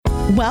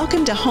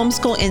Welcome to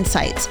Homeschool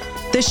Insights,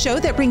 the show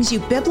that brings you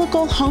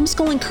biblical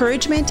homeschool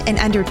encouragement in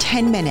under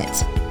 10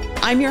 minutes.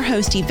 I'm your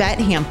host, Yvette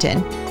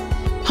Hampton.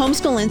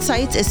 Homeschool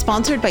Insights is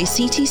sponsored by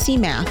CTC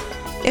Math.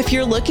 If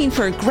you're looking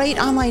for a great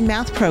online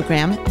math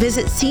program,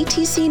 visit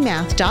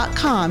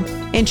ctcmath.com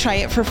and try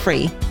it for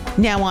free.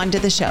 Now on to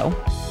the show.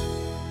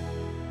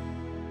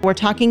 We're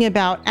talking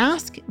about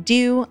ask,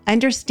 do,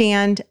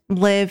 understand,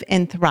 live,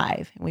 and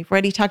thrive. We've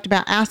already talked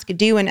about ask,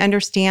 do, and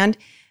understand.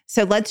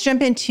 So let's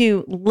jump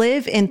into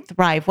live and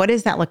thrive. What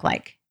does that look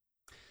like?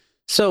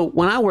 So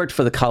when I worked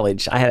for the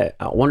college, I had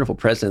a wonderful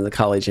president of the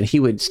college, and he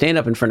would stand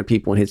up in front of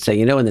people and he'd say,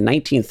 in the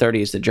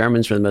 1930s, the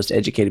Germans were the most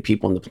educated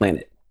people on the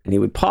planet. And he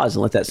would pause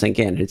and let that sink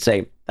in. And he'd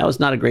say, that was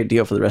not a great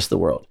deal for the rest of the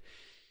world.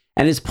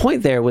 And his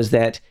point there was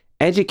that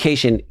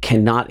education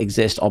cannot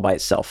exist all by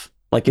itself.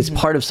 Like it's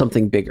part of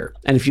something bigger.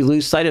 And if you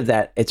lose sight of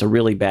that, it's a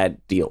really bad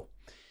deal.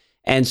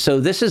 And so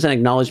this is an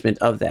acknowledgement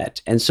of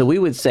that. And so we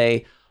would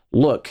say,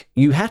 look,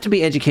 you have to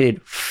be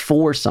educated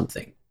for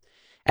something.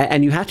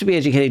 And you have to be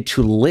educated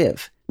to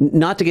live,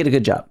 not to get a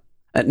good job,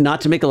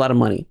 not to make a lot of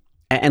money.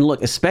 And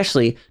look,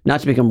 especially not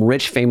to become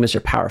rich, famous, or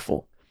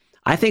powerful.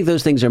 I think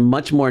those things are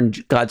much more in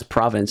God's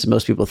providence than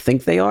most people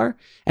think they are.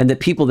 And that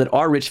people that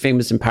are rich,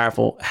 famous, and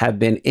powerful have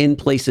been in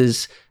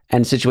places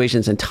and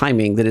situations and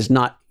timing that is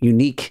not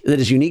unique, that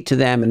is unique to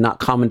them and not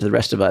common to the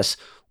rest of us,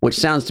 which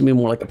sounds to me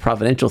more like a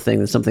providential thing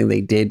than something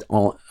they did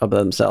all of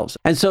themselves.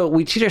 And so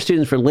we teach our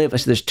students for live. I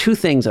said, there's two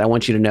things that I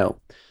want you to know.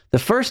 The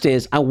first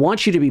is I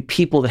want you to be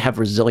people that have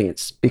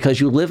resilience because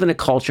you live in a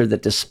culture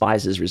that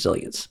despises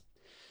resilience.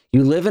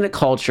 You live in a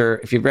culture,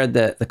 if you've read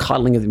the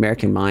Coddling of the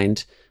American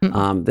Mind,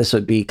 this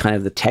would be kind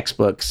of the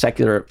textbook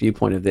secular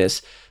viewpoint of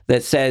this,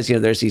 that says,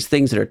 there's these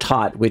things that are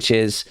taught, which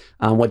is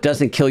what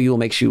doesn't kill you will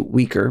makes you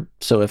weaker.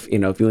 So if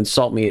you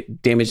insult me,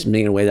 it damages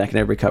me in a way that I can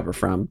never recover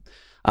from.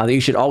 That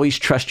you should always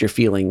trust your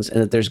feelings,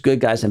 and that there's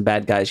good guys and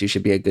bad guys. You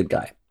should be a good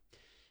guy.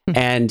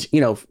 And,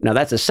 now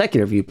that's a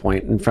secular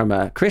viewpoint. And from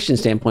a Christian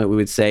standpoint, we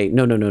would say,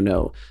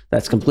 no.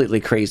 That's completely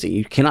crazy.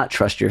 You cannot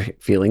trust your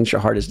feelings.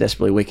 Your heart is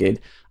desperately wicked.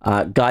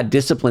 God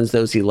disciplines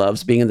those he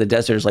loves. Being in the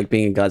desert is like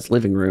being in God's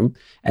living room.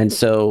 And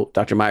so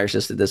Dr. Myers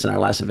just did this in our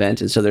last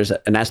event. And so there's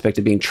an aspect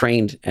of being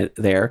trained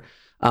there.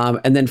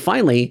 And then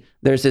finally,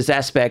 there's this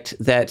aspect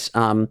that,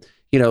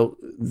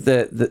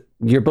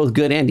 you're both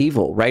good and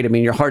evil, right? I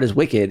mean, your heart is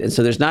wicked. And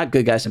so there's not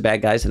good guys and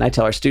bad guys. And I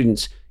tell our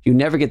students, you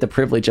never get the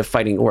privilege of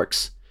fighting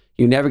orcs.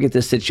 You never get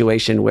this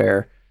situation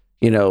where,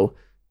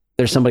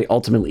 there's somebody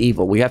ultimately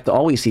evil. We have to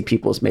always see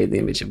people as made in the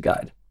image of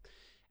God.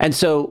 And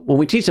so when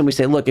we teach them, we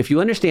say, look, if you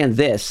understand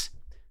this,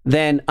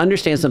 then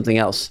understand something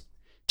else.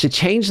 To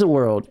change the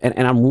world,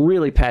 and I'm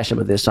really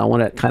passionate about this, so I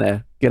want to kind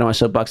of get on my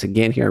soapbox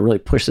again here and really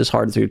push this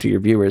hard through to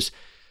your viewers.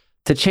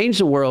 To change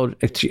the world,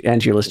 and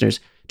to your listeners,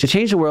 to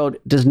change the world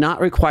does not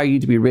require you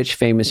to be rich,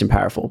 famous, and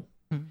powerful.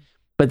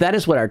 But that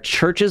is what our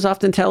churches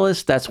often tell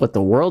us. That's what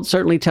the world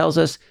certainly tells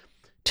us.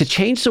 To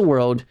change the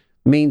world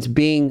means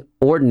being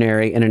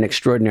ordinary in an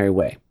extraordinary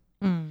way.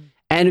 And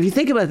if you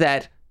think about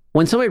that,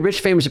 when somebody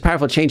rich, famous, or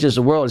powerful changes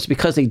the world, it's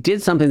because they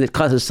did something that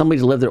causes somebody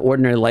to live their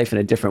ordinary life in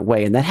a different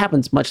way. And that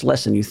happens much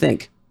less than you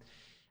think.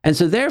 And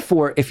so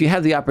therefore, if you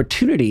have the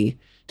opportunity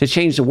to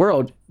change the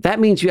world, that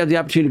means you have the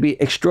opportunity to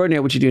be extraordinary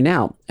at what you do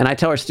now. And I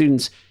tell our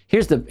students,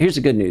 here's the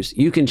good news.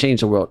 You can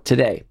change the world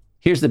today.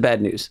 Here's the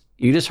bad news.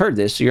 You just heard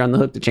this, so you're on the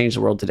hook to change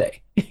the world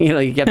today. You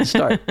have to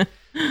start.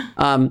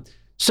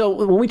 So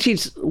when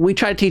we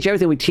try to teach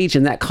everything we teach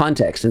in that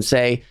context and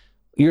say,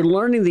 you're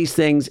learning these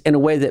things in a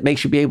way that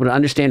makes you be able to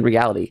understand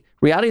reality.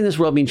 Reality in this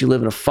world means you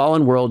live in a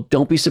fallen world.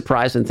 Don't be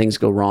surprised when things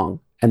go wrong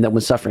and that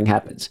when suffering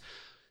happens.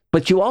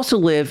 But you also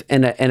live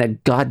in a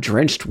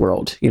God-drenched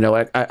world,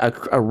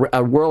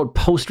 a world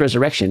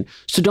post-resurrection.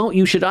 So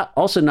you should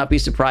also not be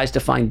surprised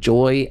to find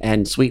joy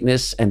and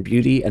sweetness and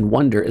beauty and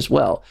wonder as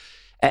well.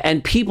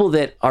 And people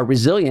that are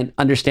resilient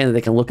understand that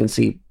they can look and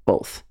see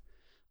both.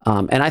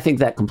 And I think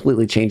that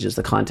completely changes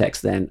the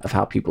context then of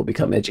how people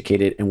become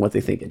educated and what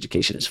they think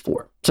education is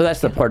for. So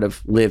that's the part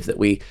of live that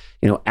we,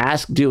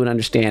 ask, do, and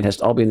understand has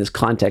to all be in this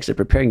context of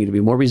preparing you to be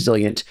more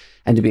resilient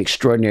and to be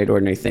extraordinary at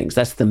ordinary things.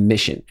 That's the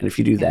mission. And if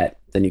you do that,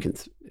 then you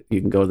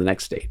can go to the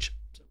next stage.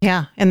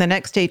 Yeah. And the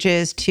next stage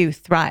is to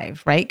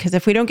thrive, right? Because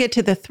if we don't get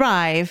to the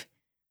thrive,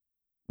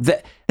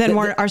 then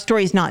our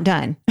story's not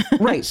done.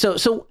 Right.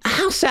 So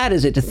how sad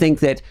is it to think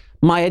that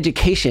my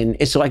education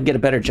is so I can get a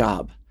better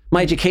job?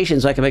 My education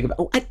so I can make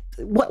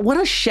what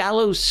a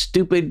shallow,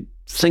 stupid,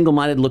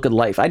 single-minded look at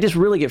life. I just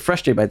really get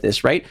frustrated by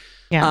this, right?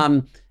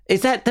 Yeah.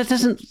 Is that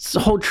doesn't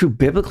hold true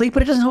biblically,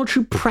 but it doesn't hold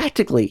true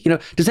practically.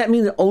 Does that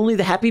mean that only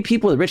the happy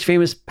people, the rich,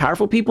 famous,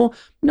 powerful people?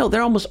 No,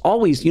 they're almost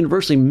always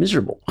universally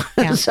miserable.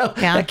 Yeah.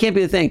 That can't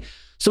be the thing.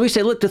 So we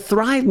say, look, to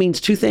thrive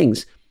means two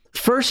things.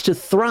 First, to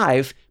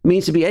thrive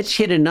means to be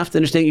educated enough to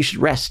understand you should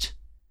rest.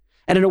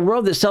 And in a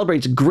world that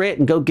celebrates grit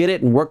and go get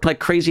it and work like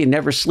crazy and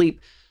never sleep,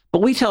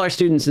 but we tell our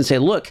students and say,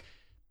 look,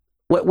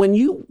 when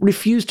you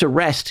refuse to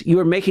rest, you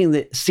are making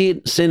the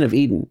sin of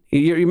Eden.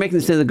 You're making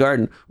the sin of the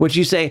garden, which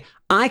you say,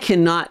 I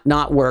cannot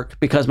not work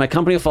because my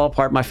company will fall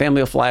apart, my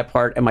family will fly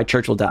apart, and my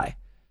church will die.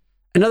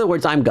 In other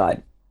words, I'm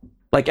God.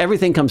 Like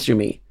everything comes through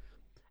me.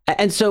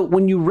 And so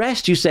when you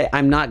rest, you say,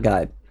 I'm not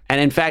God. And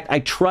in fact, I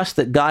trust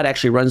that God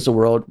actually runs the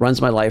world, runs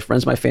my life,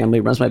 runs my family,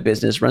 runs my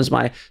business, runs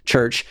my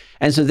church.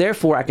 And so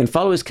therefore I can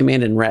follow his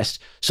command and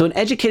rest. So an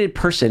educated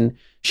person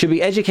should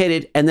be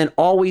educated and then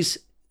always,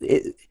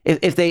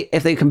 if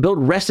they can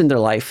build rest in their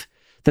life,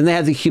 then they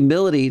have the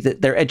humility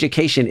that their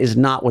education is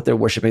not what they're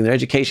worshiping. Their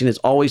education is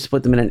always to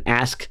put them in an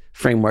ask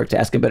framework, to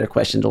ask a better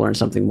question, to learn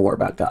something more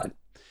about God.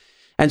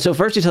 And so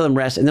first we tell them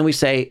rest, and then we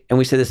say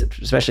this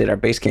especially at our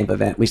base camp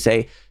event, we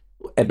say,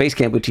 at base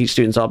camp, we teach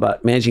students all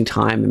about managing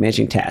time and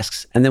managing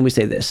tasks. And then we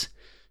say this: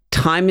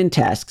 time and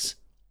tasks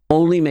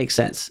only make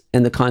sense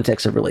in the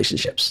context of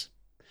relationships.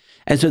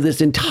 And so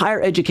this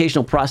entire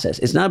educational process,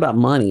 it's not about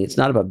money. It's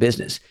not about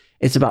business.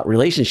 It's about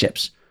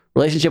relationships.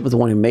 Relationship with the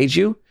one who made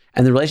you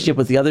and the relationship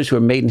with the others who are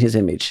made in his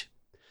image.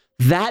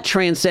 That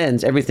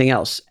transcends everything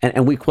else.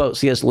 And we quote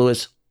C.S.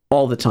 Lewis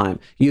all the time.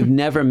 You've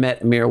never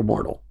met a mere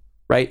mortal,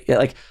 right?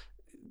 Like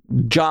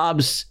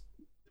jobs,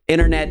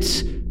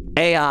 internet,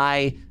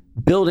 AI,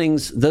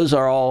 buildings, those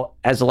are all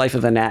as the life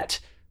of a gnat.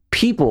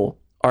 People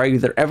are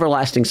either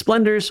everlasting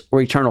splendors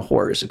or eternal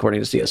horrors, according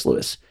to C.S.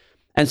 Lewis.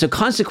 And so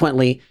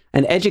consequently,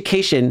 an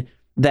education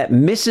that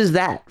misses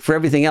that for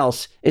everything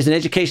else is an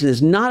education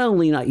that's not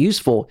only not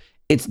useful,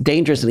 it's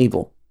dangerous and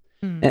evil.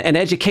 And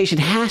education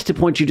has to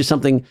point you to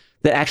something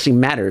that actually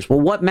matters.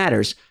 Well, what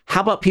matters? How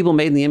about people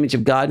made in the image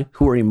of God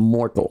who are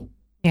immortal?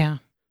 Yeah.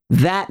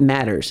 That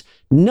matters.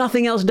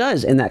 Nothing else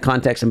does in that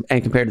context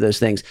and compared to those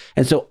things.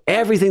 And so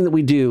everything that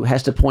we do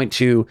has to point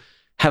to,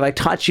 have I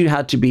taught you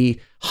how to be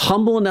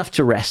humble enough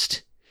to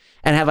rest?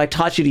 And have I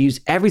taught you to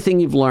use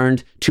everything you've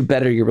learned to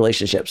better your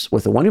relationships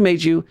with the one who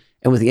made you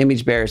and with the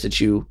image bearers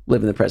that you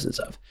live in the presence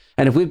of?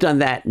 And if we've done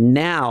that,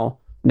 now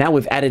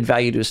we've added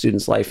value to a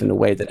student's life in a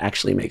way that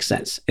actually makes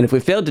sense. And if we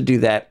failed to do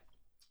that,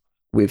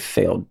 we've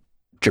failed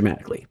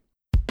dramatically.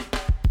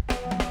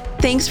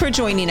 Thanks for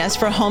joining us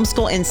for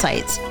Homeschool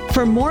Insights.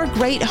 For more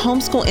great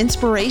homeschool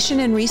inspiration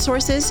and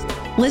resources,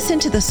 listen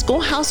to the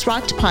Schoolhouse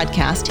Rocked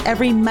podcast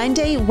every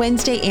Monday,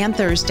 Wednesday, and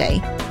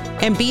Thursday.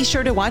 And be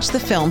sure to watch the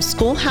film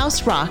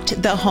Schoolhouse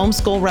Rocked: The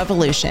Homeschool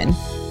Revolution.